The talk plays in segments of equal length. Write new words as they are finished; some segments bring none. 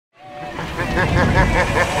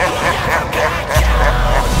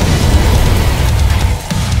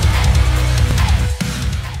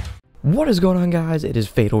What is going on, guys? It is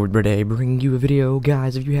Fatal today, bringing you a video.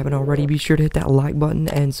 Guys, if you haven't already, be sure to hit that like button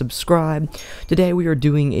and subscribe. Today we are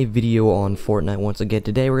doing a video on Fortnite once again.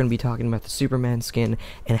 Today we're going to be talking about the Superman skin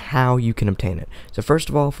and how you can obtain it. So first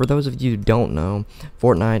of all, for those of you who don't know,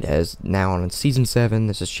 Fortnite is now on Season 7.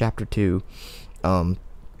 This is Chapter 2.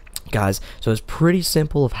 Guys, so it's pretty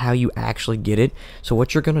simple of how you actually get it. So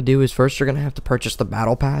what you're going to do is first you're going to have to purchase the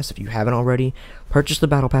battle pass. If you haven't already, purchase the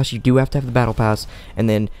battle pass. You do have to have the battle pass, and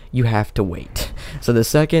then you have to wait. So the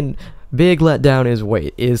second big letdown is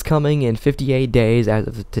wait is coming in 58 days as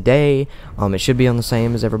of today. It should be on the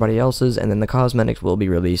same as everybody else's, and then the cosmetics will be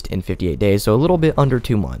released in 58 days, so a little bit under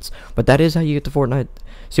 2 months. But that is how you get the Fortnite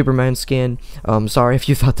Superman skin. Sorry if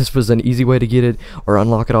you thought this was an easy way to get it or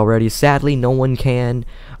unlock it already. Sadly, no one can.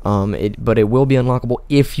 But it will be unlockable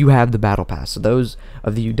if you have the battle pass. So those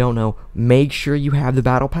of you who don't know, make sure you have the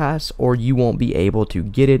battle pass, or you won't be able to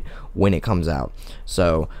get it when it comes out.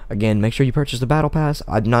 So again, make sure you purchase the battle pass.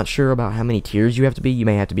 I'm not sure about how many tiers you have to be. You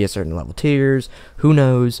may have to be a certain level tiers. Who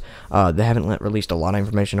knows? They haven't released a lot of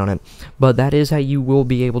information on it, but that is how you will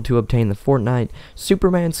be able to obtain the Fortnite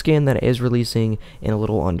Superman skin that is releasing in a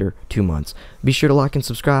little under 2 months. Be sure to like and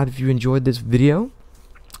subscribe if you enjoyed this video.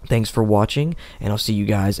 Thanks for watching, and I'll see you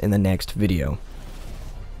guys in the next video.